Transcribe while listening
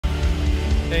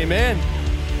Amen.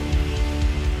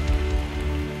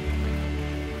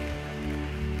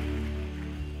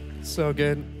 So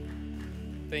good.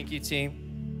 Thank you,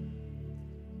 team.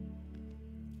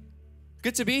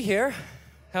 Good to be here.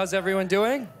 How's everyone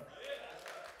doing?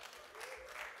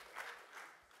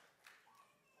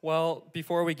 Well,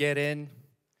 before we get in,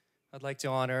 I'd like to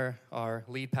honor our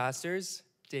lead pastors,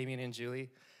 Damien and Julie.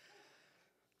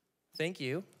 Thank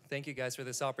you. Thank you guys for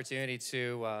this opportunity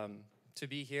to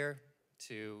be here,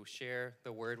 to share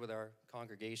the word with our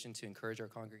congregation, to encourage our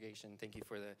congregation. Thank you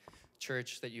for the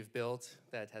church that you've built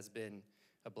that has been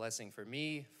a blessing for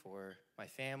me, for my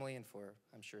family, and for,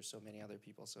 I'm sure, so many other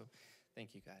people. So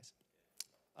thank you guys.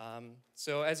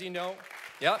 So as you know,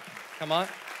 yep, come on.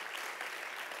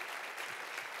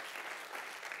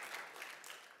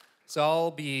 So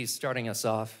I'll be starting us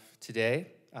off today.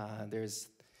 There's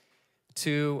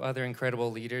two other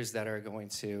incredible leaders that are going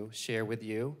to share with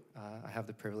you. I have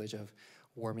the privilege of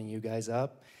warming you guys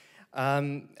up.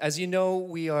 As you know,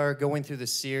 we are going through the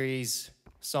series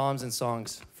Psalms and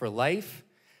Songs for Life.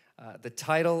 The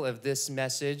title of this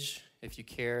message, if you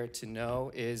care to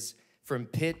know, is From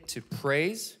Pit to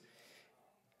Praise.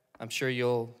 I'm sure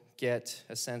you'll get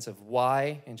a sense of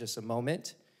why in just a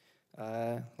moment.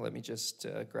 Let me just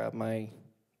grab my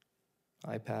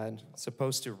iPad. It's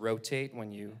supposed to rotate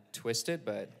when you twist it,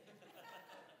 but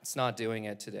it's not doing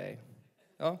it today.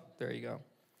 Oh, there you go.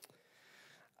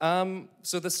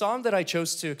 So the psalm that I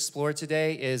chose to explore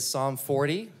today is Psalm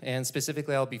 40, and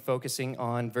specifically I'll be focusing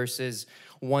on verses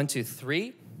 1 to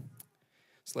 3.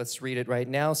 So let's read it right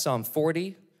now. Psalm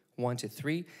 40, 1 to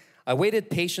 3. I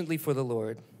waited patiently for the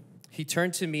Lord. He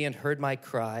turned to me and heard my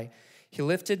cry. He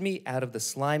lifted me out of the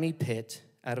slimy pit,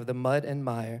 out of the mud and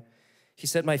mire. He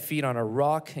set my feet on a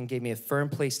rock and gave me a firm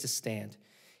place to stand.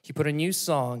 He put a new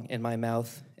song in my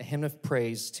mouth, a hymn of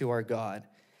praise to our God.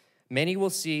 Many will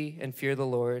see and fear the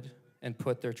Lord and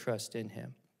put their trust in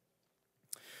him.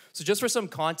 So just for some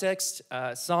context,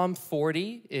 Psalm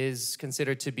 40 is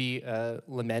considered to be a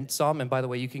lament psalm. And by the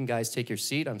way, you can guys take your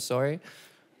seat. I'm sorry.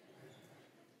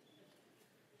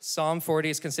 Psalm 40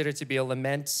 is considered to be a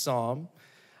lament psalm.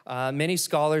 Many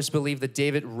scholars believe that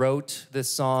David wrote this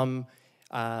psalm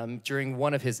during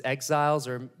one of his exiles,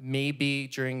 or maybe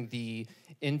during the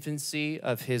infancy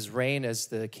of his reign as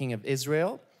the king of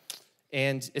Israel.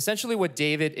 And essentially what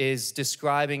David is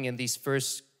describing in these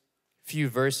first few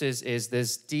verses is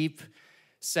this deep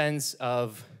sense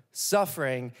of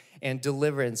suffering and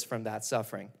deliverance from that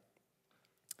suffering.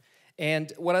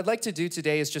 And what I'd like to do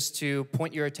today is just to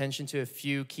point your attention to a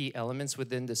few key elements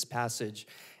within this passage.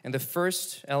 And the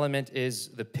first element is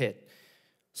the pit.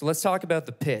 So let's talk about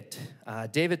the pit.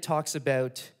 David talks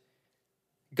about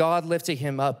God lifting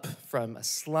him up from a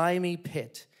slimy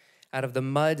pit out of the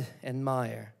mud and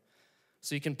mire.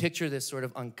 So you can picture this sort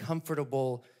of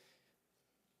uncomfortable,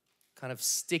 kind of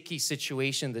sticky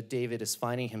situation that David is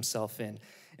finding himself in.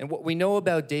 And what we know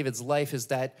about David's life is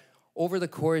that over the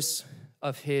course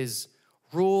of his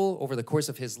rule, over the course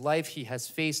of his life, he has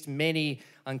faced many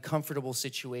uncomfortable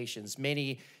situations,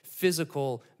 many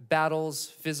physical battles,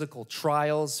 physical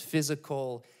trials,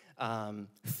 physical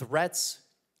threats,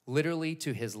 literally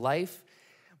to his life.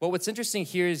 But what's interesting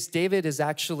here is David is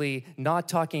actually not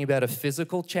talking about a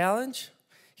physical challenge.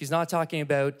 He's not talking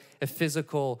about a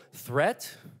physical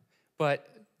threat, but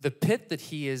the pit that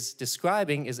he is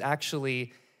describing is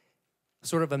actually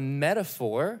sort of a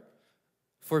metaphor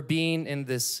for being in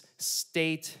this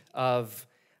state of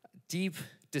deep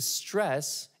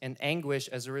distress and anguish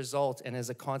as a result and as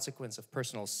a consequence of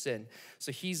personal sin.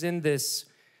 So he's in this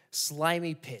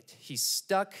slimy pit. He's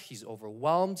stuck, he's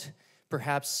overwhelmed,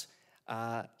 perhaps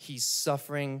he's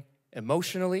suffering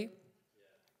emotionally.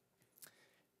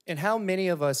 And how many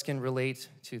of us can relate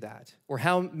to that? Or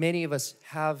how many of us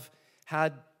have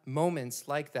had moments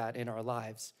like that in our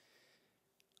lives?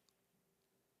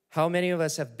 How many of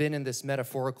us have been in this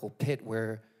metaphorical pit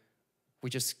where we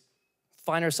just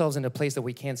find ourselves in a place that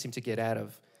we can't seem to get out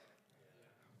of?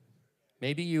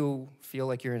 Maybe you feel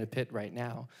like you're in a pit right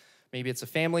now. Maybe it's a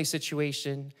family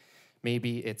situation.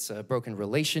 Maybe it's a broken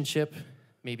relationship.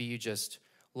 Maybe you just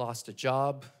lost a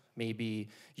job. Maybe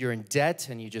you're in debt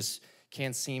and you just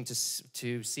can't seem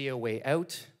to see a way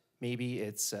out. Maybe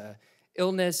it's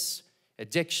illness,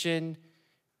 addiction,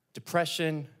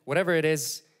 depression, whatever it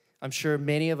is. I'm sure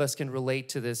many of us can relate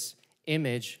to this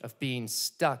image of being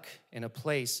stuck in a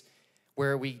place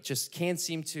where we just can't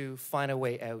seem to find a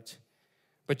way out.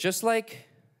 But just like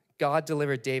God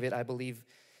delivered David, I believe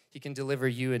he can deliver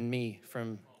you and me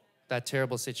from that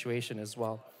terrible situation as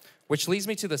well. Which leads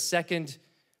me to the second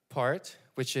part,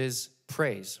 which is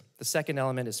praise. The second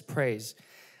element is praise.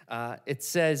 It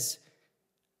says,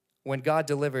 when God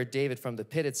delivered David from the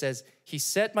pit, it says, he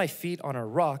set my feet on a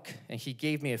rock and he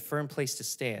gave me a firm place to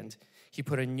stand. He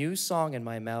put a new song in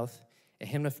my mouth, a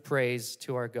hymn of praise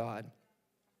to our God.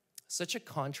 Such a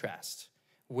contrast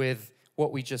with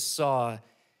what we just saw,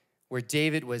 where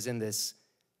David was in this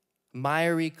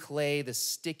miry clay, this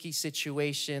sticky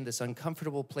situation, this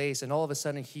uncomfortable place, and all of a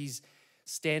sudden he's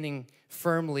standing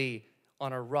firmly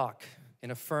on a rock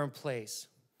in a firm place.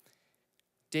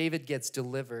 David gets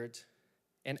delivered,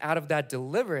 and out of that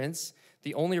deliverance,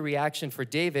 the only reaction for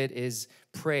David is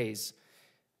praise.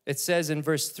 It says in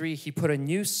verse 3, he put a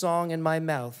new song in my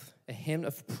mouth, a hymn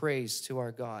of praise to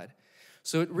our God.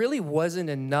 So it really wasn't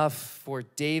enough for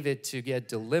David to get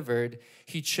delivered.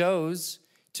 He chose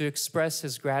to express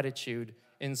his gratitude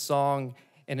in song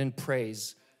and in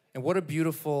praise. And what a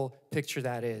beautiful picture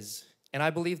that is. And I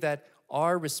believe that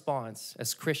our response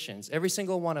as Christians, every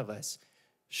single one of us,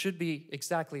 should be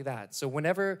exactly that. So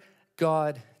whenever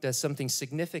God does something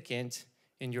significant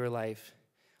in your life,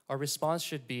 our response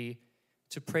should be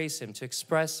to praise him, to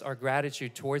express our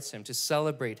gratitude towards him, to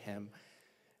celebrate him.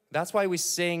 That's why we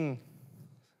sing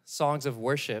songs of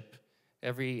worship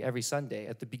every Sunday.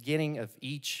 At the beginning of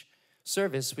each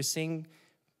service,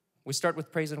 we start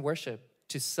with praise and worship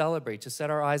to celebrate, to set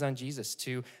our eyes on Jesus,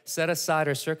 to set aside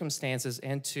our circumstances,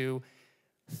 and to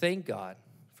thank God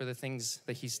for the things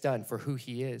that he's done, for who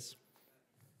he is.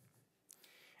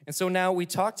 And so now we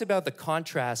talked about the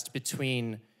contrast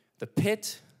between the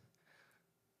pit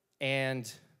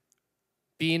and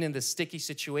being in the sticky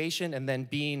situation and then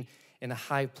being in a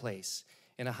high place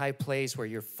where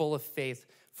you're full of faith,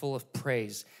 full of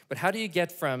praise. But how do you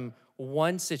get from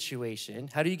one situation,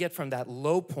 how do you get from that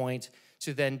low point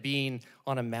to then being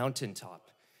on a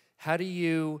mountaintop? How do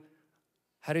you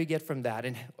get from that?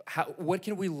 And what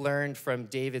can we learn from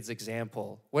David's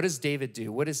example? What does David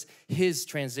do? What is his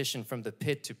transition from the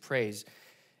pit to praise?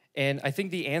 And I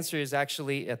think the answer is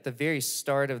actually at the very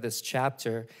start of this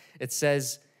chapter. It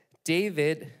says,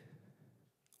 David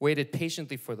waited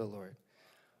patiently for the Lord.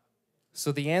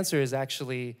 So the answer is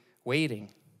actually waiting.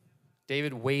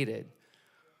 David waited.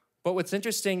 But what's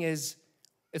interesting is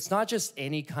it's not just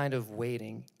any kind of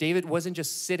waiting. David wasn't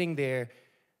just sitting there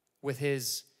with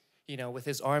his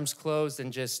arms closed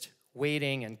and just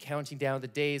waiting and counting down the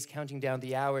days, counting down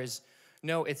the hours.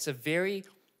 No, it's a very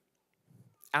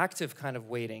active kind of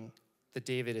waiting that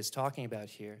David is talking about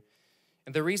here.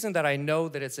 And the reason that I know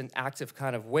that it's an active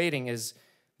kind of waiting is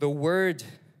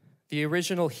the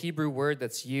original Hebrew word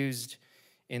that's used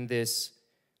in this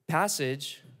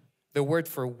passage, the word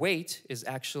for wait is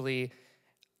actually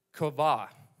kavah.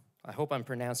 I hope I'm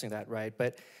pronouncing that right.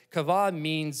 But kavah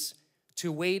means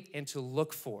to wait and to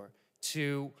look for,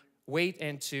 to wait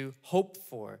and to hope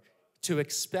for, to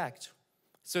expect.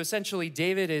 So essentially,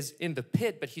 David is in the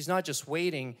pit, but he's not just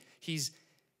waiting, he's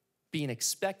being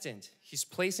expectant. He's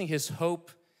placing his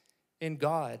hope in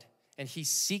God, and he's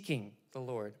seeking the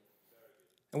Lord.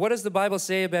 And what does the Bible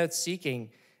say about seeking?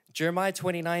 Jeremiah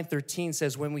 29:13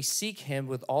 says, when we seek him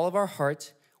with all of our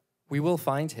heart, we will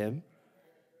find him.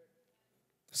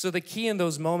 So the key in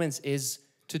those moments is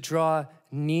to draw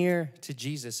near to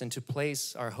Jesus and to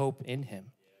place our hope in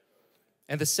him.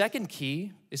 And the second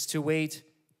key is to wait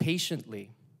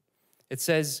patiently. It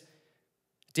says,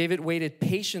 David waited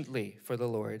patiently for the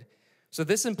Lord. So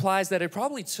this implies that it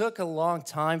probably took a long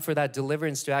time for that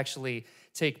deliverance to actually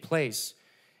take place.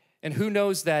 And who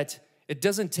knows that it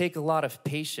doesn't take a lot of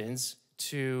patience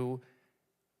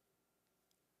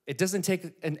it doesn't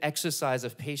take an exercise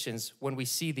of patience when we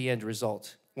see the end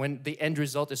result, when the end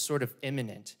result is sort of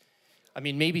imminent. I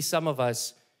mean, maybe some of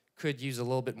us could use a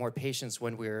little bit more patience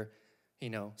when we're,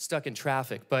 stuck in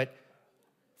traffic. But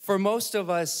for most of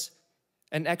us,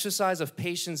 an exercise of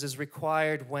patience is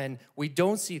required when we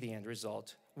don't see the end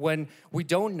result, when we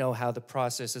don't know how the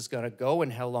process is going to go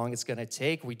and how long it's going to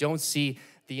take. We don't see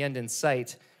the end in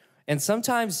sight. And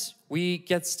sometimes we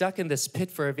get stuck in this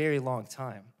pit for a very long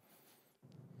time.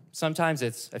 Sometimes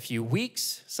it's a few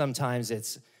weeks, sometimes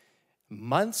it's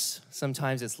months,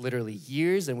 sometimes it's literally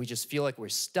years, and we just feel like we're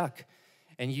stuck.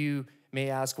 And you may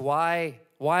ask, why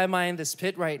am I in this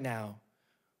pit right now?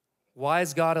 Why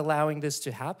is God allowing this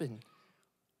to happen?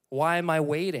 Why am I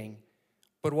waiting?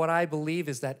 But what I believe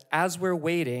is that as we're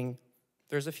waiting,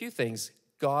 there's a few things.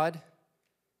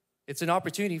 It's an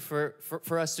opportunity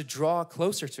for us to draw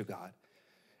closer to God.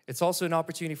 It's also an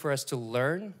opportunity for us to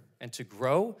learn and to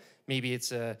grow. Maybe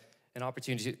it's an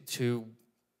opportunity to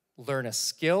learn a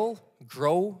skill,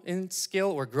 grow in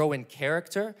skill, or grow in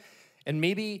character. And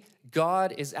maybe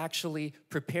God is actually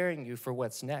preparing you for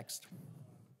what's next.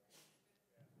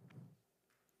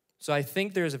 So I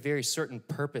think there's a very certain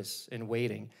purpose in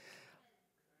waiting.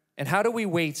 And how do we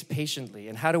wait patiently?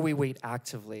 And how do we wait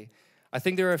actively? I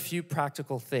think there are a few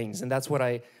practical things, and that's what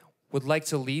I would like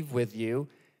to leave with you.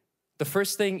 The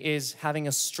first thing is having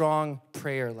a strong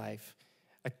prayer life,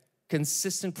 a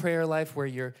consistent prayer life where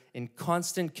you're in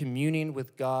constant communion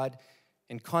with God,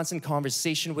 in constant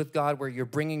conversation with God, where you're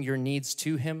bringing your needs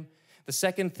to Him. The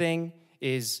second thing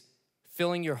is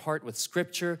filling your heart with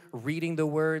Scripture, reading the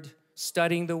Word,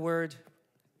 studying the Word,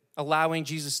 allowing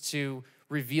Jesus to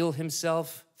reveal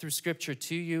Himself through Scripture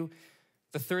to you.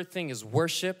 The third thing is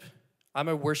worship. I'm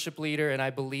a worship leader, and I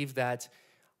believe that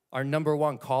our number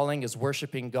one calling is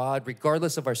worshiping God,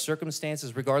 regardless of our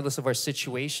circumstances, regardless of our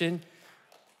situation.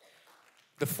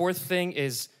 The fourth thing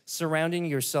is surrounding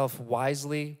yourself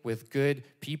wisely with good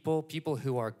people, people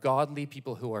who are godly,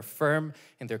 people who are firm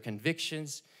in their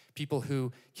convictions, people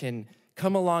who can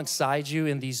come alongside you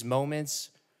in these moments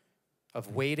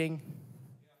of waiting.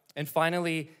 And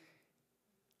finally,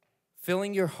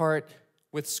 filling your heart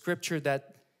with Scripture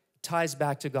that ties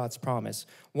back to God's promise.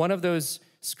 One of those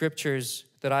scriptures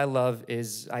that I love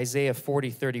is Isaiah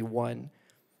 40:31.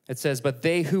 It says, "But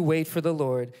they who wait for the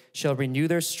Lord shall renew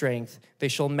their strength. They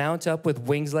shall mount up with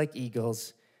wings like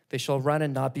eagles. They shall run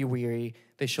and not be weary.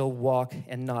 They shall walk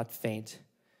and not faint."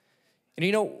 And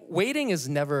you know, waiting is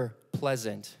never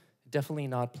pleasant. Definitely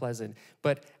not pleasant.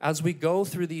 But as we go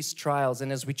through these trials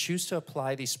and as we choose to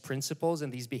apply these principles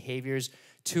and these behaviors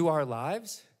to our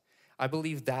lives, I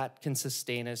believe that can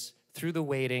sustain us through the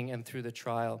waiting and through the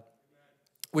trial.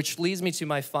 Which leads me to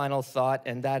my final thought,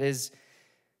 and that is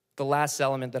the last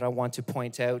element that I want to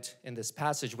point out in this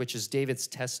passage, which is David's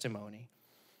testimony.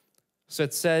 So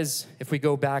it says, if we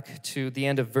go back to the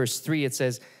end of verse 3, it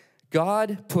says,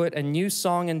 "God put a new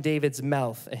song in David's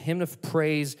mouth, a hymn of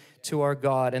praise to our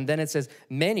God." And then it says,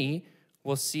 "Many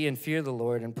will see and fear the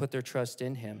Lord and put their trust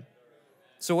in Him."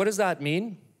 So what does that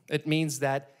mean? It means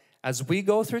that as we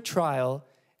go through trial,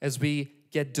 as we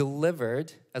get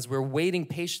delivered, as we're waiting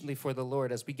patiently for the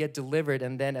Lord, as we get delivered,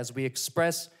 and then as we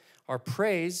express our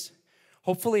praise,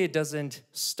 hopefully it doesn't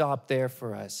stop there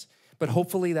for us. But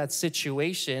hopefully that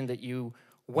situation that you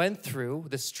went through,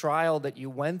 this trial that you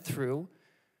went through,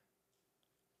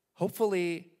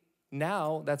 hopefully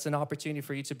now that's an opportunity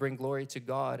for you to bring glory to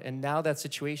God. And now that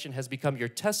situation has become your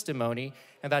testimony,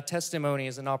 and that testimony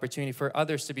is an opportunity for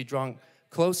others to be drawn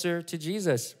closer to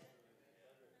Jesus.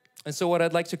 And so what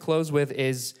I'd like to close with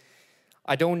is,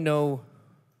 I don't know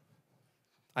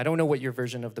what your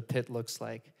version of the pit looks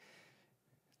like.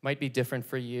 Might be different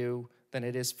for you than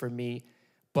it is for me,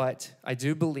 but I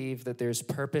do believe that there's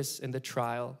purpose in the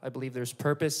trial. I believe there's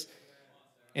purpose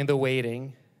in the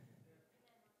waiting.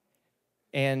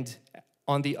 And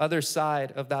on the other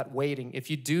side of that waiting,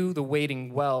 if you do the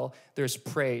waiting well, there's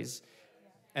praise.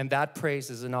 And that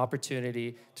praise is an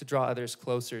opportunity to draw others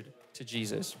closer to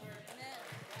Jesus.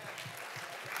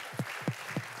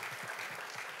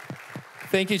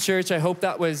 Thank you, church. I hope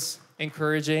that was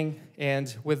encouraging.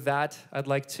 And with that, I'd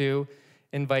like to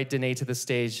invite Danae to the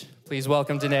stage. Please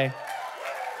welcome Danae.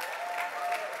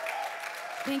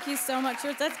 Thank you so much,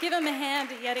 church. Let's give him a hand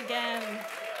yet again.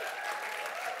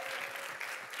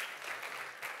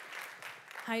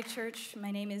 Hi, church.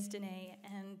 My name is Danae,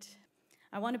 and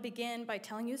I want to begin by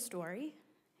telling you a story.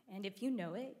 And if you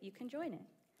know it, you can join it.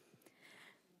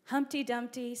 Humpty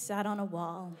Dumpty sat on a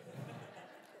wall.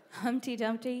 Humpty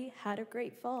Dumpty had a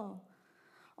great fall.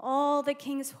 All the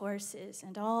king's horses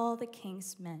and all the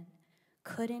king's men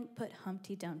couldn't put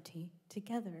Humpty Dumpty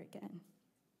together again.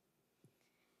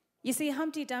 You see,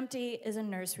 Humpty Dumpty is a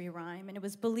nursery rhyme, and it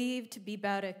was believed to be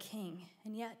about a king,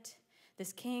 and yet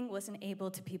this king wasn't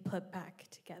able to be put back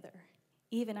together,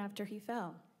 even after he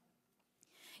fell.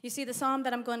 You see, the psalm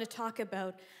that I'm going to talk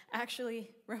about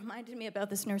actually reminded me about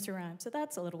this nursery rhyme, so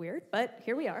that's a little weird, but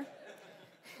here we are.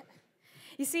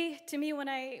 You see, to me, when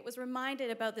I was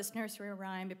reminded about this nursery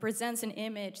rhyme, it presents an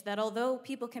image that although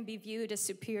people can be viewed as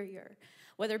superior,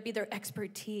 whether it be their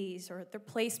expertise or their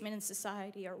placement in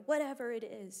society or whatever it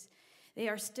is, they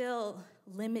are still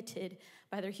limited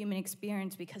by their human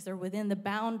experience because they're within the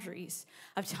boundaries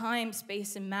of time,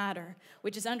 space, and matter,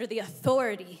 which is under the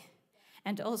authority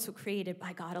and also created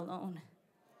by God alone.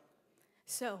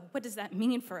 So what does that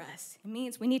mean for us? It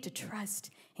means we need to trust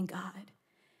in God,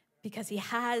 because he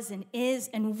has and is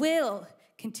and will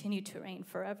continue to reign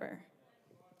forever.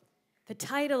 The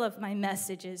title of my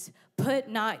message is "Put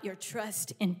Not Your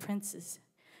Trust in Princes,"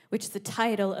 which is the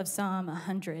title of Psalm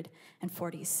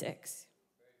 146.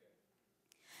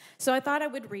 So I thought I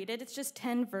would read it. It's just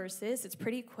 10 verses. It's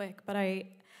pretty quick, but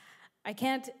I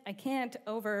can't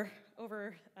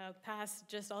pass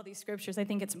just all these scriptures. I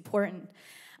think it's important.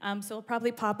 So it'll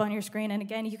probably pop on your screen, and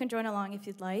again, you can join along if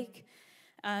you'd like.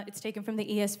 It's taken from the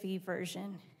ESV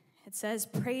version. It says,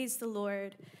 praise the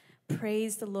Lord,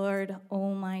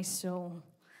 O my soul.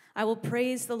 I will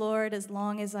praise the Lord as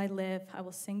long as I live. I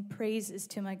will sing praises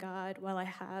to my God while I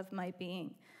have my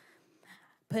being.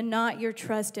 Put not your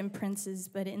trust in princes,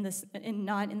 but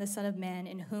not in the Son of Man,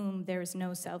 in whom there is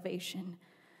no salvation.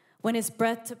 When his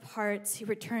breath departs, he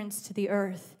returns to the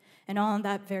earth, and on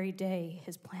that very day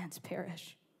his plans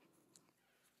perish.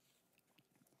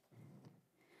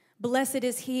 Blessed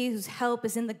is he whose help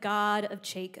is in the God of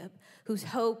Jacob, whose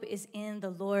hope is in the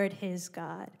Lord his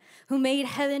God, who made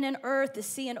heaven and earth, the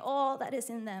sea, and all that is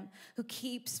in them, who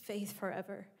keeps faith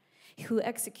forever, who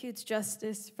executes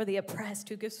justice for the oppressed,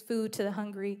 who gives food to the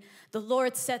hungry. The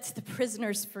Lord sets the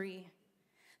prisoners free.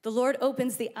 The Lord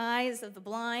opens the eyes of the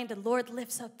blind. The Lord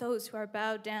lifts up those who are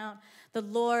bowed down. The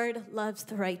Lord loves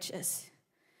the righteous.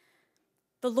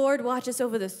 The Lord watches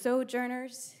over the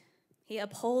sojourners. He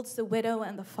upholds the widow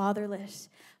and the fatherless,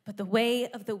 but the way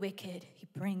of the wicked he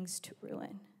brings to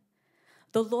ruin.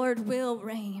 The Lord will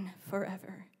reign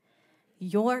forever.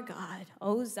 Your God,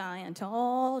 O Zion, to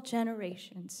all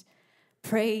generations.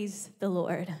 Praise the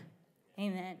Lord.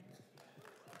 Amen.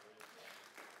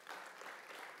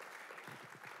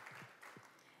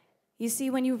 You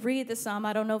see, when you read the psalm,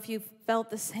 I don't know if you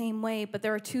felt the same way, but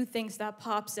there are two things that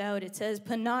pops out. It says,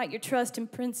 put not your trust in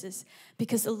princes,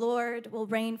 because the Lord will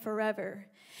reign forever.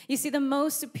 You see, the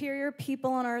most superior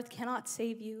people on earth cannot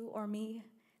save you or me.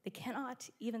 They cannot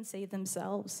even save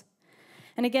themselves.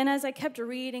 And again, as I kept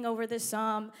reading over this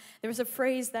psalm, there was a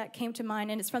phrase that came to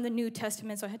mind, and it's from the New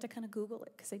Testament, so I had to kind of Google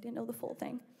it because I didn't know the full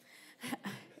thing.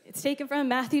 It's taken from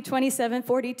Matthew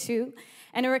 27:42,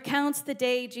 and it recounts the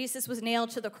day Jesus was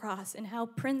nailed to the cross and how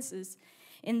princes,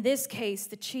 in this case,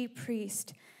 the chief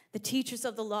priest, the teachers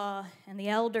of the law, and the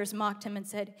elders mocked him and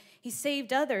said, he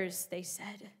saved others, they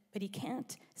said, but he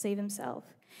can't save himself.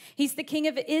 He's the king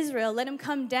of Israel. Let him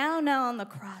come down now on the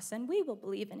cross, and we will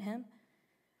believe in him.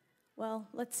 Well,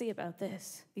 let's see about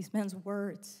this. These men's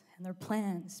words and their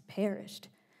plans perished,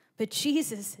 but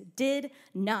Jesus did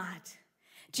not.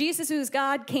 Jesus, who is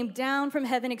God, came down from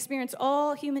heaven, experienced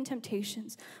all human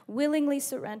temptations, willingly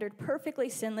surrendered, perfectly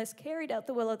sinless, carried out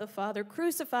the will of the Father,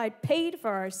 crucified, paid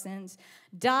for our sins,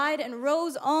 died, and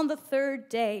rose on the third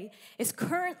day, is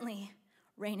currently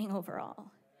reigning over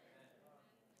all.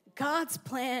 God's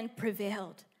plan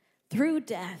prevailed through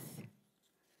death.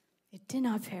 It did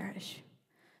not perish.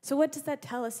 So what does that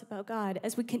tell us about God?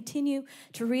 As we continue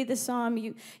to read the psalm,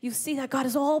 you see that God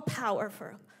is all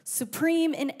powerful,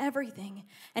 supreme in everything,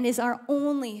 and is our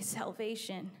only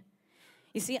salvation.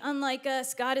 You see, unlike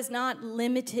us, God is not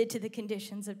limited to the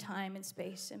conditions of time and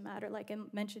space and matter, like I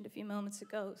mentioned a few moments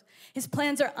ago. His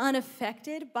plans are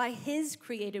unaffected by his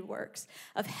created works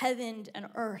of heaven and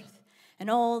earth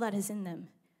and all that is in them,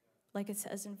 like it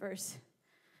says in verse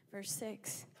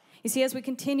 6. You see, as we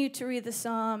continue to read the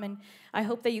psalm, and I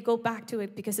hope that you go back to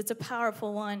it because it's a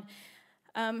powerful one.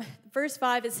 Verse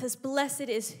 5, it says, blessed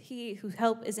is he whose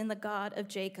help is in the God of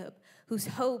Jacob, whose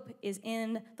hope is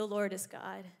in the Lord is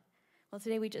God. Well,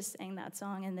 today we just sang that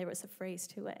song, and there was a phrase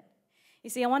to it. You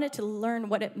see, I wanted to learn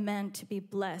what it meant to be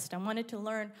blessed. I wanted to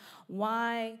learn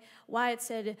why it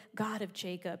said God of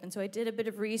Jacob. And so I did a bit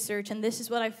of research, and this is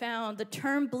what I found. The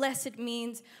term blessed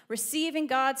means receiving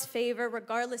God's favor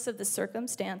regardless of the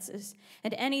circumstances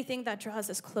and anything that draws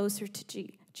us closer to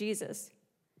Jesus.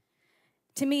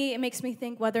 To me, it makes me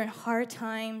think whether in hard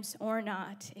times or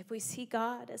not, if we see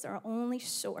God as our only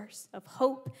source of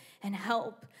hope and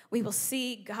help, we will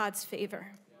see God's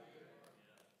favor.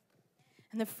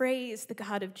 And the phrase, the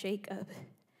God of Jacob,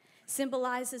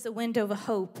 symbolizes a window of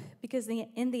hope because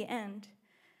in the end,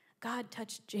 God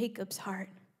touched Jacob's heart.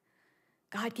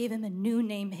 God gave him a new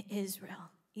name,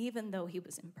 Israel, even though he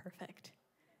was imperfect.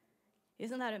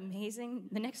 Isn't that amazing?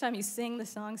 The next time you sing the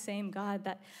song, Same God,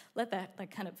 let that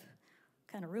kind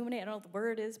of ruminate. I don't know what the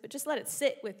word is, but just let it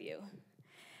sit with you.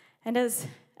 And as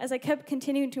I kept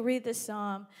continuing to read this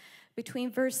psalm,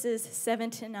 between verses 7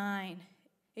 to 9,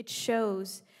 it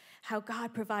shows how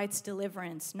God provides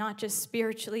deliverance, not just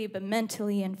spiritually, but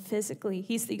mentally and physically.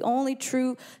 He's the only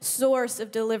true source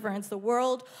of deliverance. The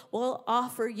world will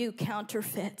offer you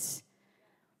counterfeits,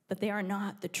 but they are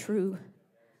not the true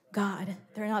God.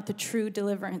 They're not the true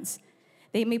deliverance.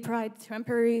 They may provide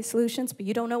temporary solutions, but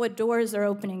you don't know what doors are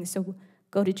opening, so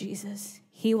go to Jesus.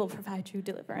 He will provide you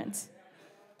deliverance.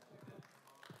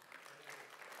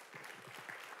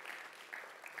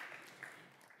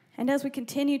 And as we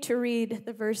continue to read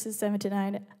the verses 7 to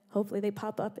 9, hopefully they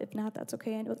pop up. If not, that's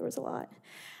okay. I know there was a lot.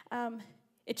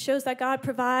 It shows that God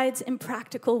provides in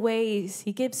practical ways.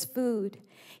 He gives food.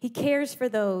 He cares for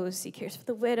those. He cares for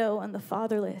the widow and the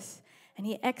fatherless. and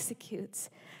he executes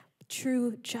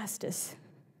true justice.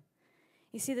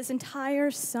 You see, this entire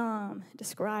psalm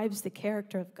describes the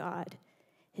character of God,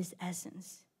 his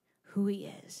essence, who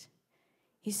he is.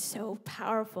 He's so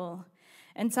powerful.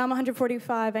 And Psalm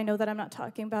 145, I know that I'm not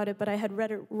talking about it, but I had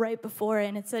read it right before,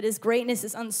 and it said his greatness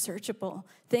is unsearchable.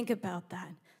 Think about that.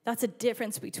 That's a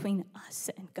difference between us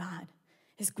and God.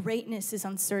 His greatness is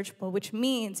unsearchable, which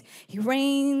means he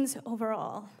reigns over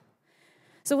all.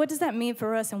 So what does that mean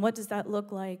for us, and what does that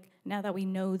look like now that we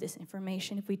know this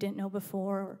information, if we didn't know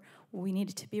before, or we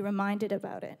needed to be reminded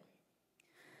about it?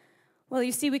 Well,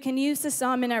 you see, we can use the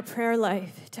psalm in our prayer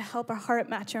life to help our heart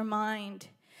match our mind.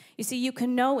 You see, you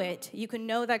can know it. You can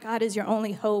know that God is your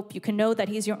only hope. You can know that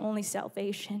he's your only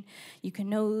salvation. You can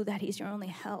know that he's your only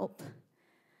help.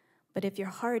 But if your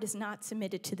heart is not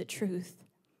submitted to the truth,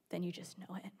 then you just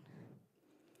know it.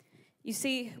 You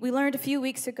see, we learned a few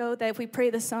weeks ago that if we pray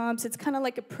the Psalms, it's kind of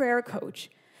like a prayer coach.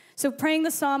 So praying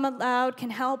the Psalm aloud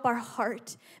can help our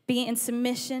heart be in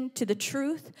submission to the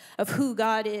truth of who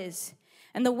God is.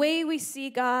 And the way we see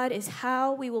God is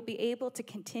how we will be able to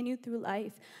continue through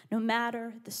life, no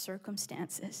matter the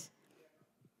circumstances.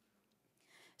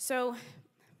 So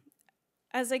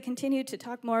as I continue to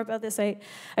talk more about this, I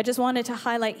just wanted to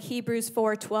highlight Hebrews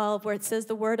 4:12, where it says,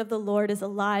 the word of the Lord is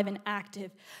alive and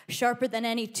active, sharper than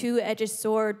any two-edged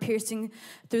sword, piercing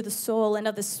through the soul and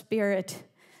of the spirit,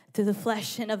 through the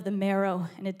flesh and of the marrow,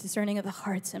 and a discerning of the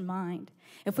hearts and mind.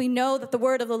 If we know that the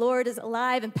word of the Lord is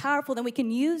alive and powerful, then we can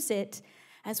use it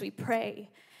as we pray.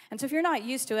 And so if you're not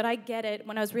used to it, I get it.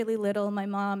 When I was really little, my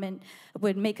mom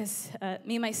would make us,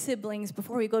 me and my siblings,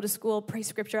 before we go to school, pray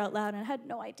scripture out loud, and I had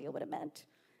no idea what it meant.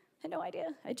 I had no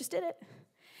idea. I just did it.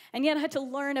 And yet I had to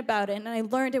learn about it, and I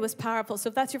learned it was powerful. So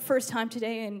if that's your first time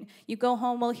today and you go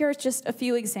home, well, here's just a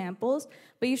few examples,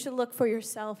 but you should look for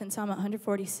yourself in Psalm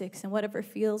 146, and whatever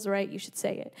feels right, you should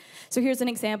say it. So here's an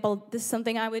example. This is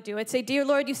something I would do. I'd say, dear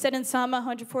Lord, you said in Psalm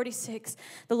 146,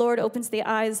 the Lord opens the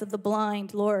eyes of the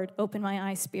blind. Lord, open my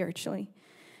eyes spiritually.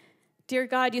 Dear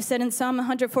God, you said in Psalm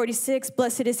 146,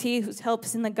 blessed is he whose help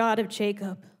is in the God of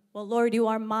Jacob. Well, Lord, you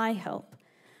are my help.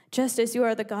 Just as you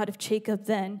are the God of Jacob,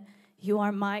 then you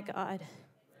are my God.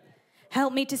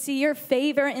 Help me to see your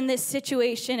favor in this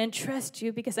situation and trust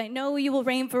you, because I know you will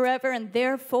reign forever, and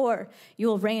therefore you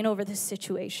will reign over this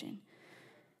situation.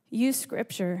 Use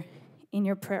scripture in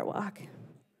your prayer walk.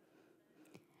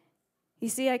 You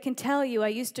see, I can tell you I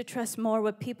used to trust more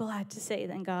what people had to say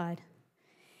than God.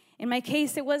 In my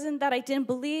case, it wasn't that I didn't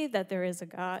believe that there is a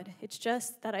God. It's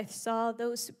just that I saw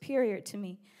those superior to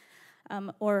me,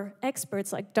 or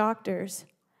experts like doctors,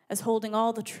 as holding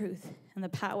all the truth and the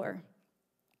power.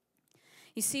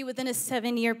 You see, within a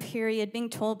 7-year period, being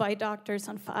told by doctors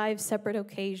on 5 separate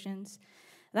occasions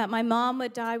that my mom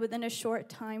would die within a short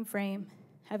time frame,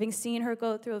 having seen her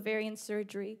go through ovarian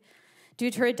surgery due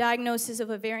to her diagnosis of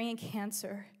ovarian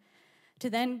cancer, to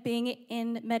then being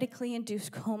in medically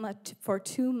induced coma for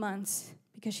 2 months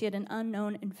because she had an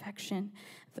unknown infection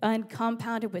and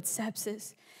compounded with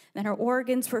sepsis. Then her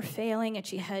organs were failing, and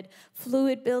she had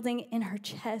fluid building in her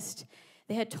chest.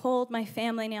 They had told my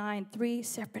family and I on 3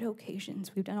 separate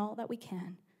occasions, we've done all that we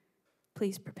can.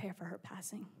 Please prepare for her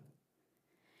passing.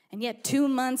 And yet 2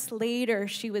 months later,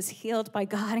 she was healed by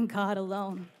God and God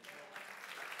alone.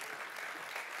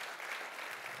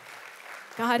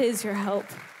 God is your help.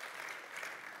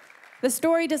 The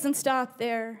story doesn't stop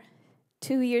there.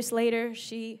 2 years later,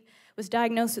 she was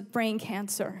diagnosed with brain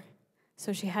cancer.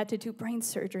 So she had to do brain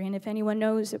surgery. And if anyone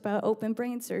knows about open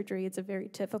brain surgery, it's a very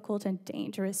difficult and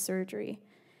dangerous surgery.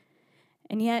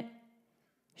 And yet,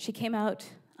 she came out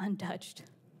untouched.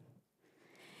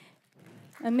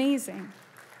 Amazing.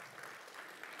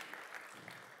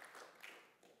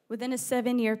 Within a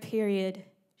 7-year period,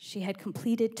 she had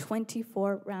completed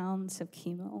 24 rounds of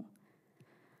chemo.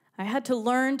 I had to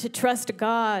learn to trust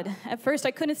God. At first,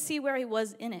 I couldn't see where he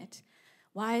was in it.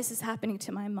 Why is this happening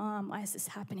to my mom? Why is this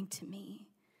happening to me?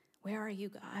 Where are you,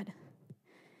 God?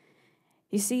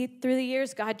 You see, through the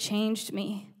years, God changed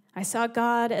me. I saw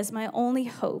God as my only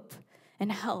hope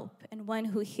and help and one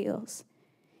who heals.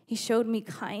 He showed me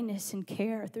kindness and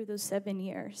care through those 7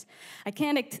 years. I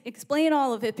can't explain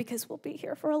all of it because we'll be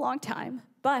here for a long time,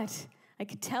 but I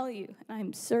can tell you, and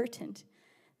I'm certain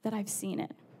that I've seen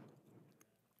it.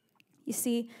 You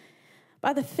see,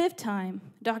 by the 5th time,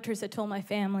 doctors had told my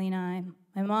family and I,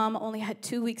 my mom only had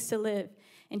 2 weeks to live.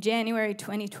 In January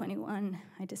 2021,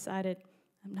 I decided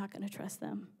I'm not going to trust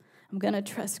them. I'm going to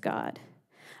trust God.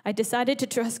 I decided to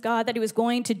trust God that he was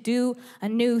going to do a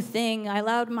new thing. I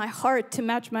allowed my heart to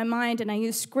match my mind, and I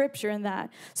used scripture in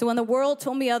that. So when the world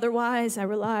told me otherwise, I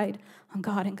relied on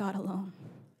God and God alone.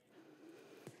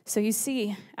 So you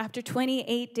see, after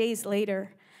 28 days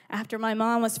later, after my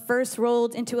mom was first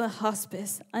rolled into a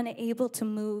hospice, unable to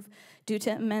move due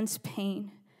to immense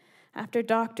pain, after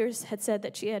doctors had said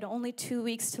that she had only 2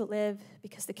 weeks to live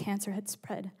because the cancer had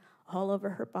spread all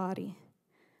over her body,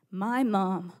 my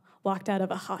mom walked out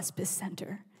of a hospice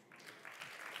center.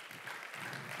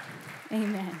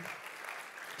 Amen.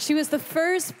 She was the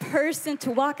first person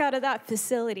to walk out of that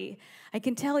facility. I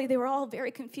can tell you they were all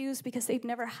very confused because they've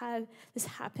never had this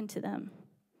happen to them.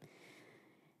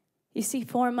 You see,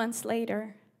 4 months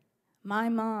later, my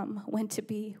mom went to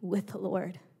be with the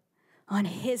Lord on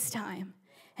his time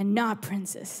and not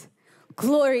Princess.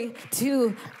 Glory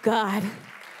to God.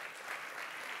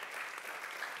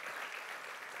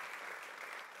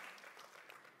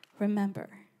 Remember,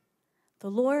 the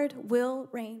Lord will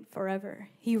reign forever.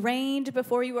 He reigned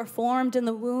before you were formed in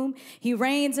the womb. He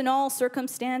reigns in all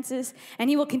circumstances, and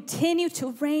he will continue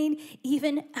to reign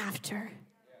even after.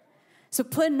 So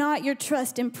put not your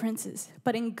trust in princes,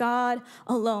 but in God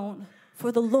alone,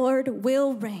 for the Lord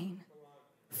will reign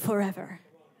forever.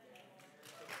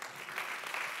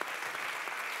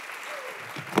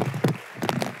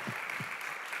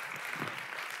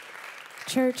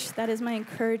 Church, that is my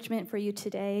encouragement for you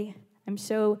today. I'm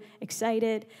so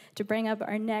excited to bring up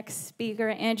our next speaker,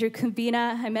 Andrew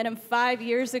Kumbina. I met him 5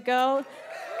 years ago.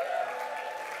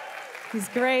 He's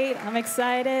great. I'm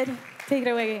excited. Take it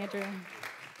away, Andrew.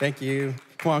 Thank you.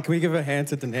 Come on, can we give a hand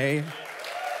to Danae?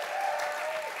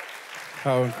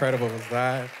 How incredible was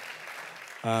that?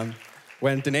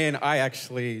 When Danae and I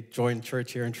actually joined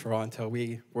church here in Toronto,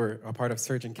 we were a part of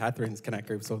Serge and Catherine's Connect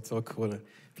group, so it's so cool to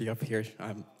be up here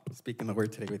speaking the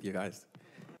word today with you guys.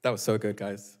 That was so good,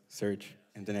 guys, Serge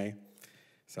and Danae.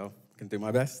 So I can do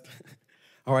my best.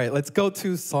 All right, let's go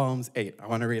to Psalms 8. I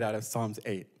want to read out of Psalms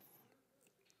 8.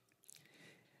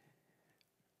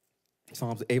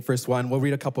 Psalms 8, verse 1. We'll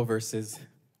read a couple verses,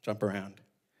 jump around.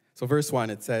 So verse 1,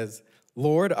 it says,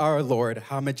 Lord, our Lord,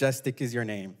 how majestic is your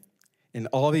name. In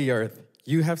all the earth,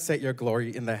 you have set your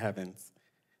glory in the heavens.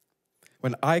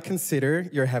 When I consider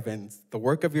your heavens, the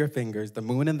work of your fingers, the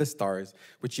moon and the stars,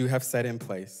 which you have set in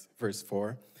place. Verse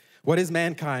 4, what is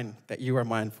mankind that you are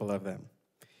mindful of them?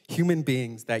 Human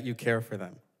beings that you care for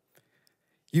them.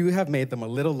 You have made them a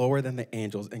little lower than the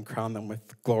angels and crowned them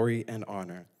with glory and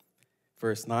honor.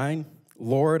 Verse 9,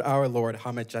 Lord, our Lord,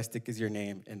 how majestic is your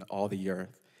name in all the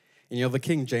earth. And the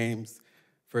King James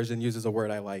Version uses a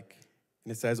word I like.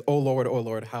 And it says, O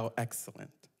Lord, how excellent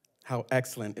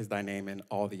is thy name in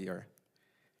all the earth.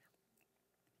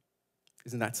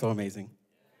 Isn't that so amazing?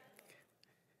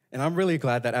 And I'm really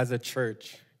glad that as a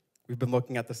church, we've been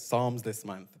looking at the Psalms this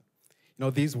month.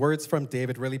 These words from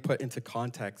David really put into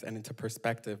context and into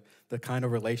perspective the kind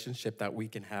of relationship that we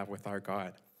can have with our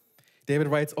God. David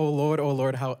writes, O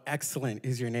Lord, how excellent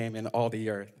is your name in all the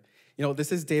earth.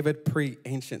 This is David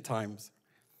pre-ancient times,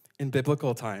 in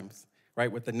biblical times,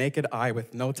 right? With the naked eye,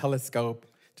 with no telescope,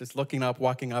 just looking up,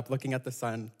 walking up, looking at the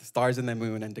sun, the stars and the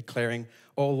moon, and declaring,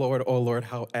 O Lord,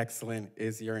 how excellent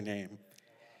is your name.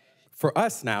 For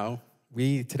us now,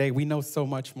 today we know so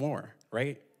much more,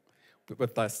 right?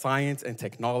 With the science and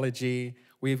technology,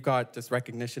 we've got this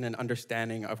recognition and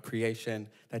understanding of creation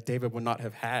that David would not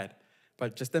have had.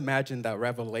 But just imagine that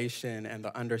revelation and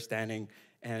the understanding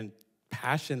and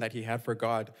passion that he had for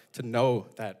God to know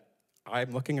that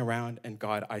I'm looking around and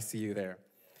God, I see you there.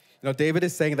 David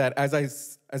is saying that as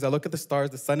I look at the stars,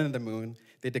 the sun and the moon,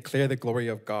 they declare the glory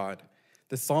of God.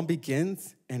 The psalm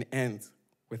begins and ends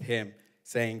with him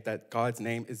saying that God's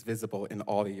name is visible in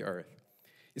all the earth.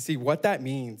 You see, what that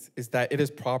means is that it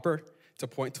is proper to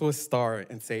point to a star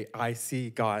and say, I see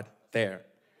God there.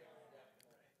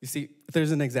 You see,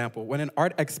 there's an example. When an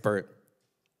art expert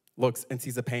looks and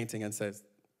sees a painting and says,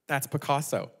 that's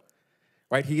Picasso,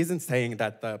 right? He isn't saying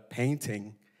that the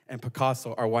painting and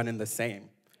Picasso are one and the same.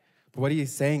 But what he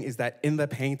is saying is that in the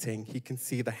painting, he can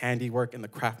see the handiwork and the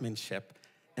craftsmanship,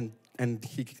 and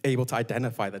he's able to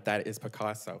identify that that is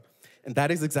Picasso. And that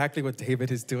is exactly what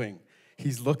David is doing.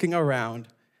 He's looking around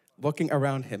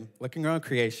him, looking around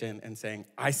creation and saying,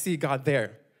 I see God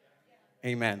there.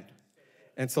 Amen.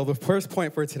 And so the first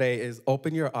point for today is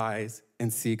open your eyes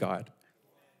and see God.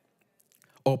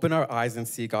 Open our eyes and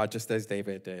see God just as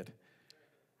David did.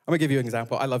 I'm going to give you an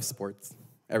example. I love sports,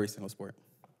 every single sport.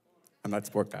 I'm not a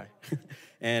sport guy.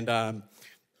 And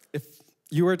if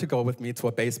you were to go with me to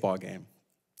a baseball game,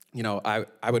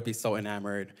 I would be so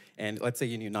enamored. And let's say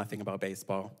you knew nothing about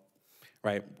baseball,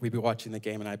 right? We'd be watching the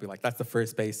game, and I'd be like, that's the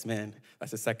first baseman,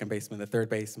 that's the second baseman, the third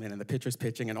baseman, and the pitcher's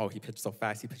pitching, and he pitched so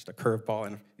fast, he pitched a curveball,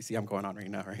 and you see I'm going on right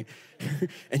now, right?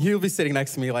 And you'll be sitting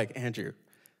next to me like, Andrew,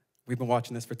 we've been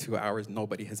watching this for 2 hours,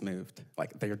 nobody has moved.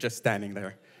 Like, they're just standing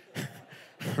there,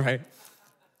 right?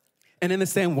 And in the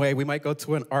same way, we might go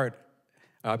to an art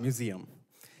museum,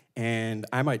 and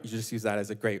I might just use that as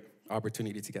a great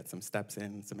opportunity to get some steps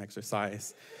in, some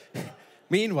exercise.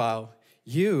 Meanwhile,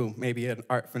 you, maybe an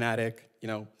art fanatic,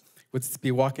 would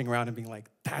be walking around and being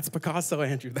like, that's Picasso,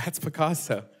 Andrew, that's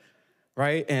Picasso,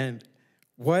 right? And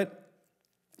what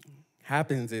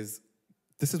happens is,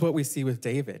 this is what we see with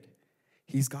David.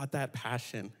 He's got that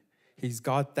passion. He's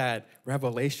got that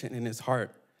revelation in his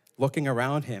heart, looking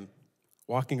around him,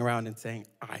 walking around and saying,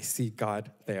 I see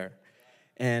God there.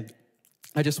 And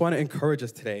I just want to encourage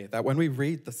us today that when we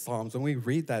read the Psalms, when we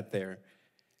read that there,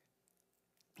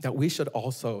 that we should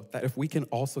also, that if we can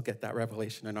also get that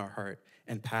revelation in our heart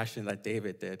and passion that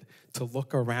David did, to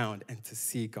look around and to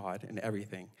see God in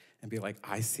everything and be like,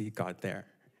 I see God there.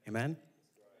 Amen?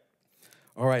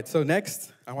 All right, so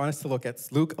next, I want us to look at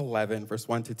Luke 11, verse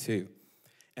 1 to 2.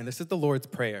 And this is the Lord's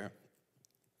Prayer.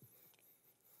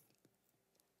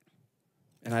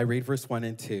 And I read verse 1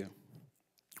 and 2.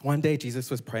 One day,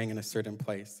 Jesus was praying in a certain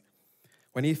place.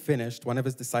 When he finished, one of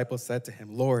his disciples said to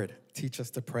him, Lord, teach us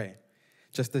to pray,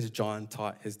 just as John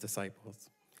taught his disciples.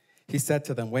 He said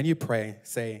to them, when you pray,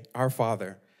 say, Our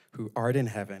Father, who art in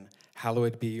heaven,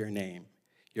 hallowed be your name.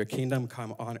 Your kingdom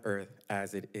come on earth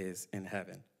as it is in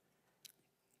heaven.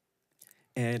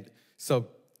 And so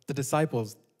the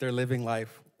disciples, they're living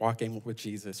life, walking with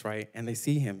Jesus, right? And they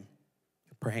see him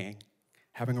praying,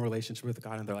 having a relationship with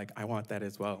God, and they're like, I want that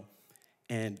as well.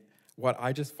 And what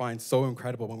I just find so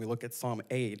incredible when we look at Psalm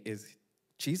 8 is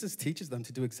Jesus teaches them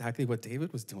to do exactly what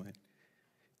David was doing.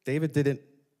 David didn't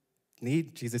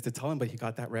need Jesus to tell him, but he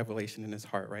got that revelation in his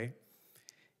heart, right?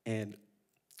 And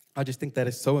I just think that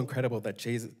is so incredible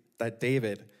that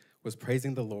David was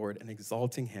praising the Lord and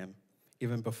exalting him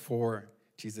even before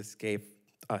Jesus gave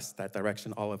us that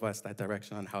direction, all of us, that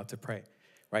direction on how to pray,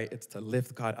 right? It's to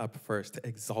lift God up first, to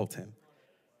exalt him.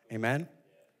 Amen?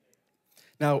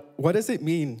 Now, what does it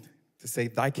mean to say,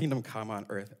 thy kingdom come on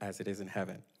earth as it is in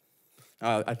heaven?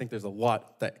 I think there's a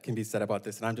lot that can be said about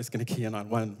this, and I'm just going to key in on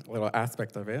one little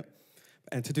aspect of it.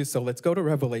 And to do so, let's go to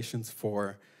Revelations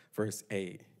 4, verse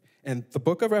 8. And the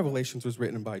book of Revelations was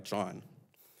written by John.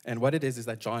 And what it is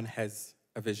that John has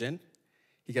a vision.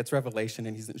 He gets revelation,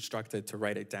 and he's instructed to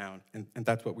write it down. And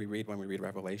that's what we read when we read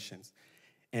Revelations.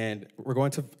 And we're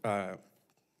going to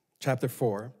chapter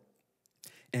 4.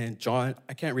 And John,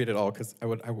 I can't read it all because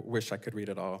I wish I could read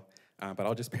it all. But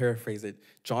I'll just paraphrase it.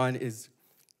 John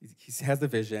he has the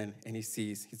vision, and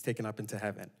he's taken up into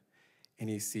heaven. And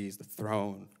he sees the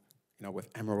throne, with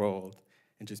emerald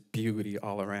and just beauty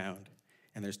all around.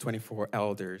 And there's 24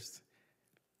 elders.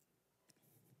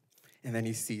 And then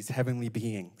he sees heavenly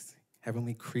beings,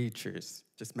 heavenly creatures,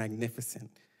 just magnificent,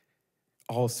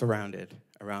 all surrounded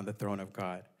around the throne of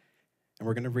God. And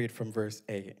we're going to read from verse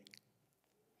 8.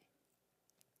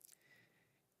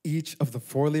 Each of the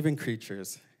 4 living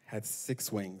creatures had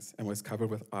 6 wings and was covered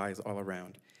with eyes all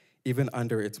around, even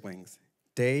under its wings.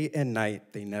 Day and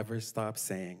night they never stopped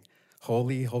saying,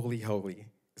 Holy, holy, holy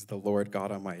is the Lord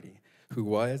God Almighty, who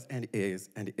was and is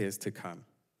to come.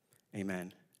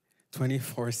 Amen.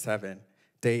 24/7,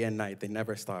 day and night, they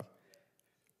never stop.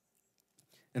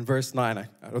 In verse 9,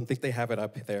 I don't think they have it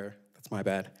up there. That's my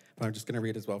bad. But I'm just going to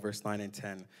read as well, verse 9 and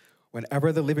 10.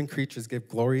 Whenever the living creatures give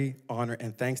glory, honor,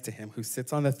 and thanks to him who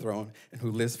sits on the throne and who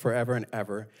lives forever and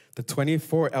ever, the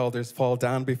 24 elders fall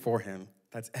down before him.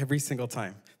 That's every single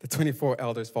time. The 24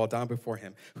 elders fall down before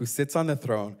him who sits on the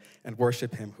throne and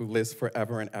worship him who lives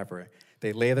forever and ever.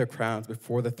 They lay their crowns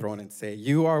before the throne and say,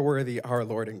 You are worthy, our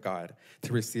Lord and God,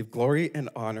 to receive glory and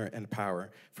honor and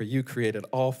power, for you created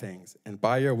all things, and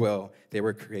by your will they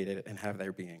were created and have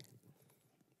their being.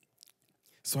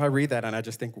 So I read that and I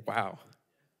just think, wow.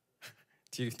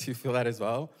 Do you feel that as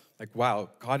well? Like, wow,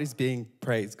 God is being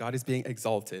praised. God is being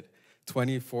exalted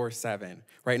 24/7.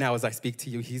 Right now, as I speak to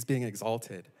you, he's being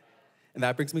exalted. And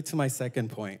that brings me to my second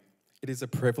point. It is a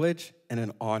privilege and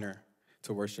an honor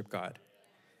to worship God.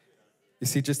 You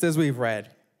see, just as we've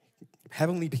read,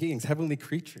 heavenly beings, heavenly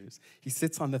creatures, he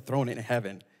sits on the throne in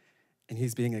heaven, and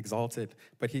he's being exalted.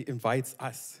 But he invites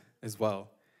us as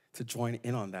well to join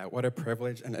in on that. What a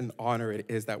privilege and an honor it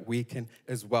is that we can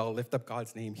as well lift up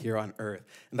God's name here on earth.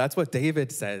 And that's what David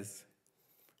says,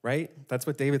 right? That's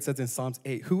what David says in Psalms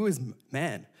 8. Who is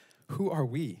man? Who are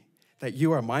we that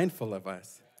you are mindful of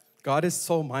us? God is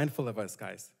so mindful of us,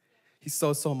 guys. He's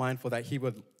so mindful that he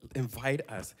would invite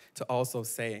us to also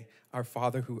say, Our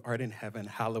Father who art in heaven,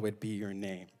 hallowed be your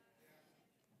name.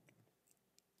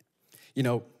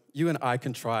 You and I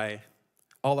can try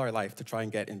all our life to try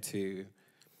and get into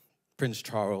Prince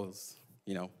Charles,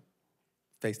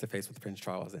 face-to-face with Prince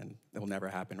Charles, and it will never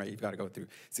happen, right? You've got to go through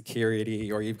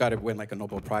security, or you've got to win like a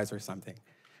Nobel Prize or something,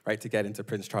 right, to get into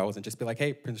Prince Charles and just be like,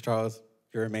 hey, Prince Charles,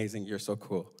 you're amazing, you're so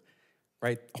cool,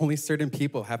 right? Only certain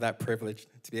people have that privilege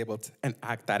to be able to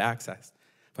enact that access,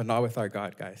 but not with our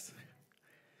God, guys.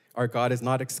 Our God is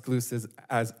not exclusive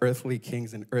as earthly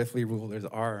kings and earthly rulers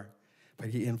are, but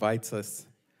he invites us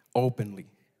openly,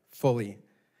 fully,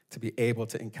 to be able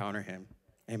to encounter him.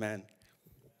 Amen.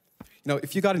 You know,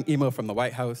 if you got an email from the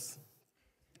White House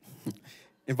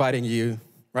inviting you,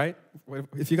 right?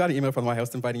 If you got an email from the White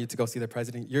House inviting you to go see the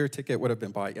president, your ticket would have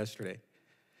been bought yesterday,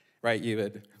 right? You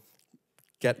would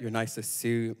get your nicest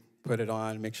suit, put it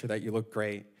on, make sure that you look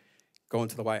great, go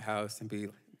into the White House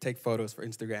and take photos for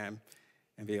Instagram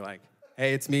and be like,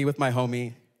 hey, it's me with my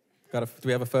homie. Do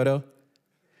we have a photo?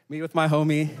 Me with my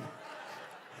homie.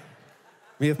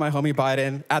 Me with my homie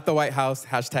Biden at the White House,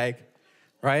 hashtag,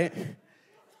 right?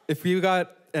 If you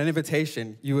got an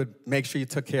invitation, you would make sure you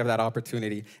took care of that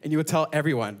opportunity, and you would tell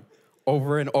everyone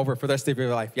over and over for the rest of your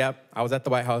life, yep, I was at the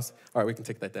White House. All right, we can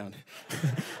take that down.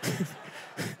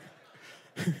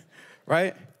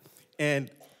 Right?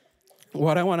 And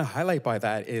what I want to highlight by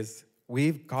that is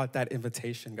we've got that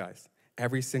invitation, guys,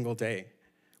 every single day.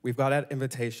 We've got that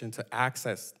invitation to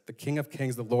access the King of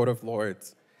Kings, the Lord of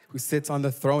Lords, who sits on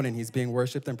the throne and he's being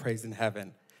worshiped and praised in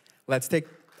heaven. Let's take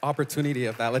opportunity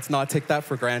of that. Let's not take that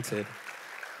for granted.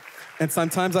 And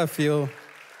sometimes I feel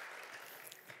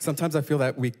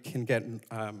that we can get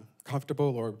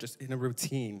comfortable or just in a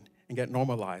routine and get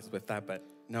normalized with that. But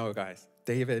no, guys,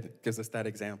 David gives us that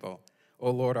example.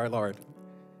 Oh Lord, our Lord,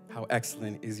 how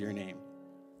excellent is your name.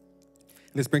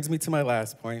 And this brings me to my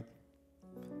last point.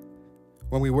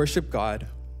 When we worship God,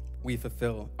 we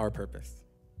fulfill our purpose.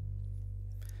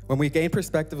 When we gain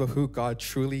perspective of who God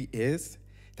truly is,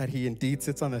 that he indeed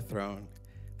sits on the throne,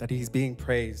 that he's being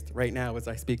praised right now as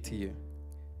I speak to you.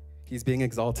 He's being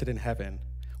exalted in heaven.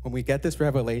 When we get this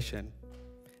revelation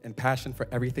and passion for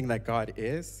everything that God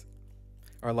is,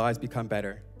 our lives become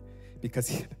better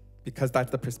because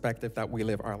that's the perspective that we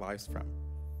live our lives from,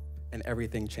 and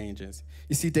everything changes.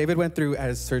 You see, David went through,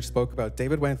 as Serge spoke about,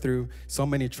 David went through so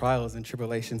many trials and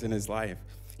tribulations in his life.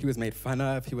 He was made fun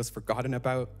of, he was forgotten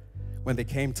about. When they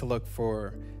came to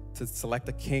select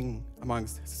a king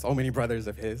amongst so many brothers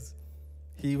of his,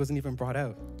 he wasn't even brought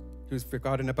out. He was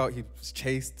forgotten about. He was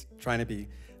chased, trying to be,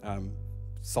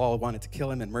 Saul wanted to kill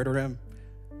him and murder him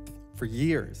for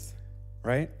years,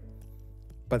 right?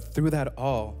 But through that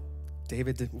all,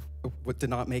 David did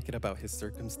not make it about his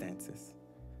circumstances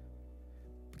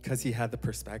because he had the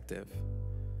perspective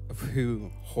of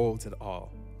who holds it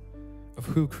all, of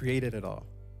who created it all.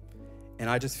 And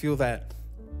I just feel that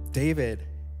David,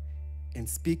 in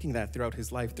speaking that throughout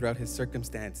his life, throughout his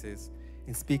circumstances,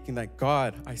 in speaking that,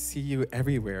 God, I see you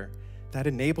everywhere, that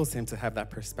enables him to have that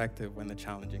perspective when the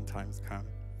challenging times come.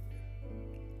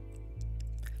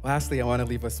 Lastly, I want to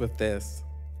leave us with this.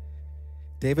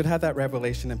 David had that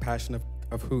revelation and passion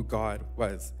of who God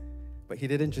was, but he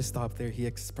didn't just stop there, he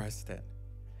expressed it.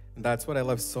 And that's what I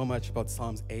love so much about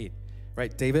Psalms 8,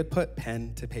 right? David put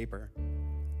pen to paper.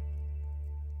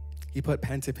 He put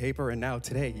pen to paper, and now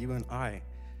today, you and I,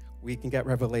 we can get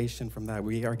revelation from that.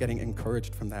 We are getting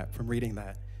encouraged from that, from reading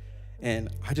that. And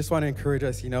I just want to encourage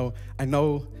us, I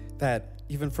know that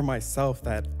even for myself,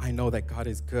 that I know that God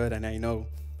is good, and I know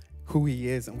who he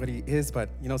is and what he is, but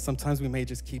sometimes we may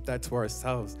just keep that to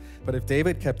ourselves. But if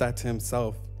David kept that to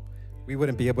himself, we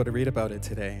wouldn't be able to read about it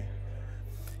today.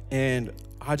 And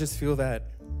I just feel that,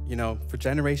 for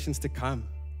generations to come,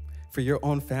 for your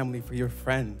own family, for your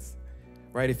friends,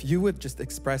 right? If you would just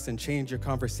express and change your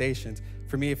conversations.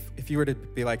 For me, if you were to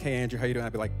be like, hey, Andrew, how you doing?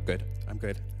 I'd be like, good, I'm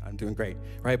doing great,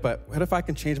 right? But what if I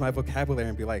can change my vocabulary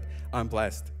and be like, I'm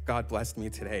blessed. God blessed me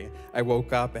today. I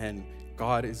woke up and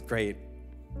God is great,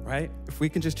 right? If we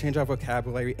can just change our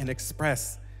vocabulary and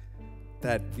express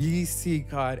that we see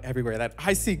God everywhere, that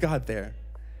I see God there,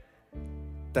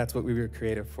 that's what we were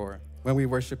created for. When we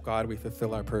worship God, we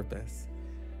fulfill our purpose.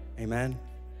 Amen?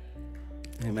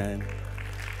 Amen.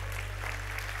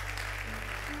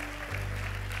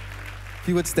 If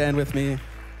you would stand with me.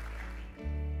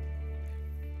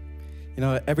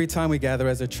 Every time we gather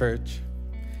as a church,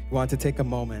 we want to take a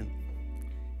moment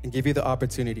and give you the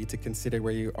opportunity to consider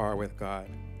where you are with God.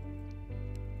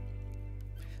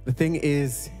 The thing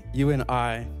is, you and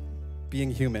I, being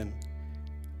human,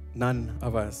 none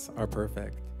of us are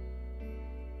perfect.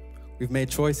 We've made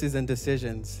choices and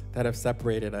decisions that have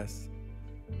separated us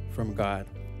from God.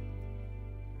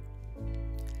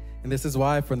 And this is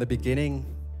why, from the beginning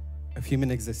of human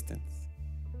existence,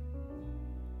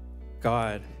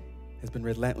 God has been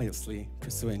relentlessly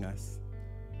pursuing us.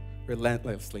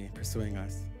 relentlessly pursuing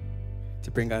us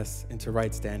to bring us into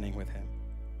right standing with him.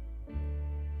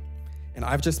 And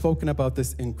I've just spoken about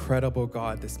this incredible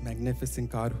God, this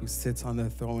magnificent God who sits on the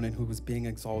throne and who is being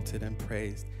exalted and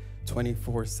praised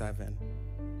 24/7.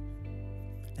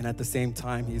 And at the same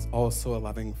time, he's also a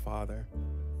loving Father,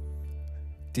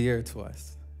 dear to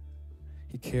us.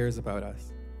 He cares about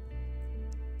us.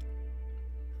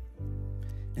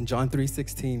 And John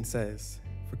 3:16 says,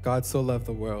 "For God so loved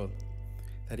the world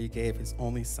that he gave his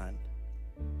only Son,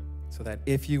 so that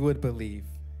if you would believe,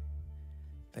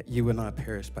 that you would not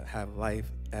perish but have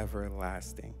life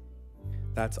everlasting."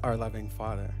 That's our loving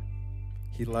Father.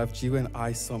 He loved you and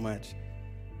I so much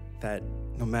that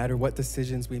no matter what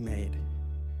decisions we made,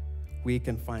 we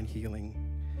can find healing,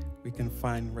 we can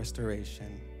find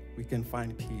restoration, we can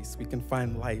find peace, we can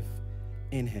find life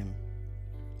in him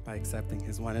by accepting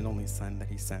his one and only Son that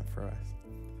he sent for us.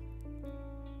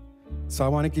 So I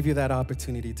want to give you that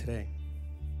opportunity today.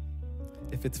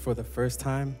 If it's for the first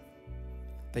time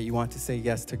that you want to say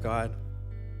yes to God,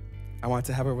 I want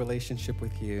to have a relationship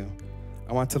with you.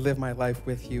 I want to live my life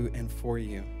with you and for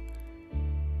you.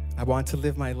 I want to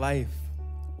live my life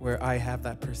where I have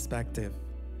that perspective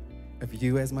of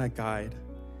you as my guide,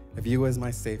 of you as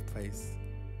my safe place,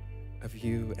 of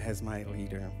you as my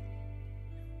leader.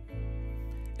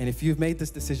 And if you've made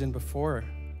this decision before,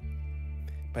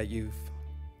 but you've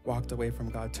walked away from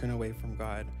God, turned away from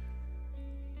God,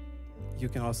 you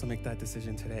can also make that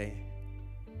decision today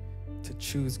to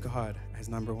choose God as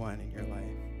number one in your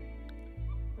life.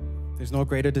 There's no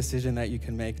greater decision that you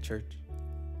can make, church,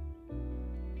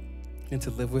 than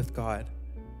to live with God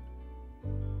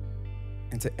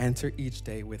and to enter each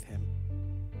day with him.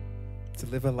 To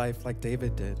live a life like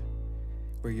David did,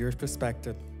 where your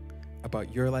perspective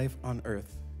about your life on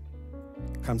earth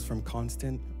comes from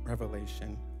constant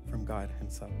revelation from God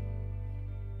himself.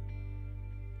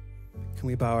 Can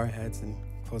we bow our heads and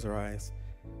close our eyes?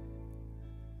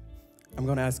 I'm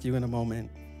going to ask you in a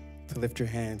moment to lift your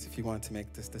hands if you want to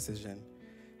make this decision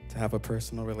to have a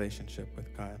personal relationship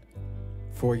with God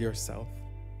for yourself.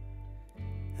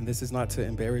 And this is not to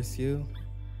embarrass you.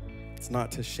 It's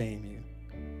not to shame you.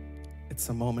 It's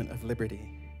a moment of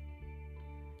liberty.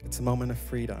 It's a moment of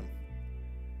freedom.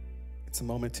 It's a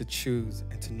moment to choose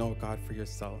and to know God for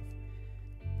yourself,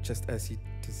 just as he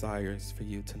desires for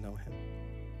you to know him.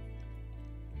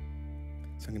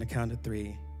 So I'm going to count to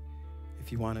 3.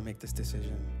 If you want to make this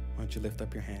decision, why don't you lift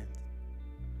up your hands?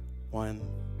 1,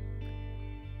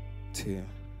 2,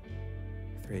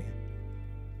 3.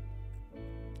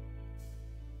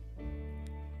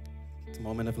 It's a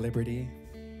moment of liberty.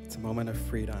 It's a moment of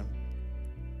freedom.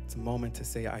 It's a moment to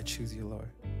say, I choose you, Lord.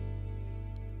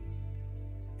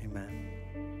 Amen.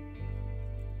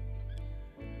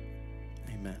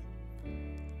 Amen.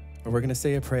 But we're going to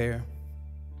say a prayer,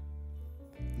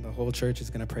 and the whole church is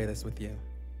going to pray this with you.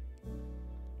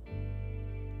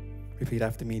 Repeat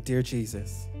after me. Dear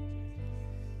Jesus,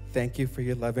 thank you for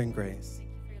your love and grace.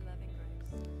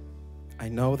 I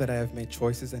know that I have made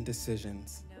choices and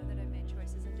decisions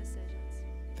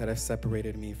that have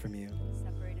separated me from you.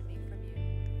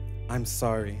 I'm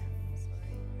sorry,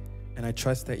 and I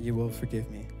trust that you will forgive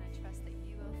me.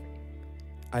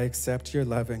 I accept your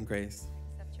love and grace.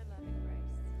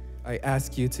 I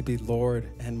ask you to be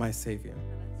Lord and my Savior.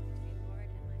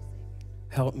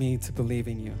 Help me to believe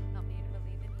in you.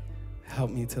 Help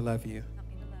me to love you.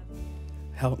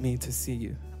 Help me to see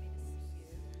you.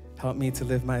 Help me to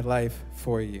live my life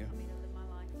for you.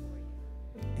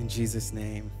 In Jesus'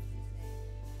 name,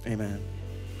 amen.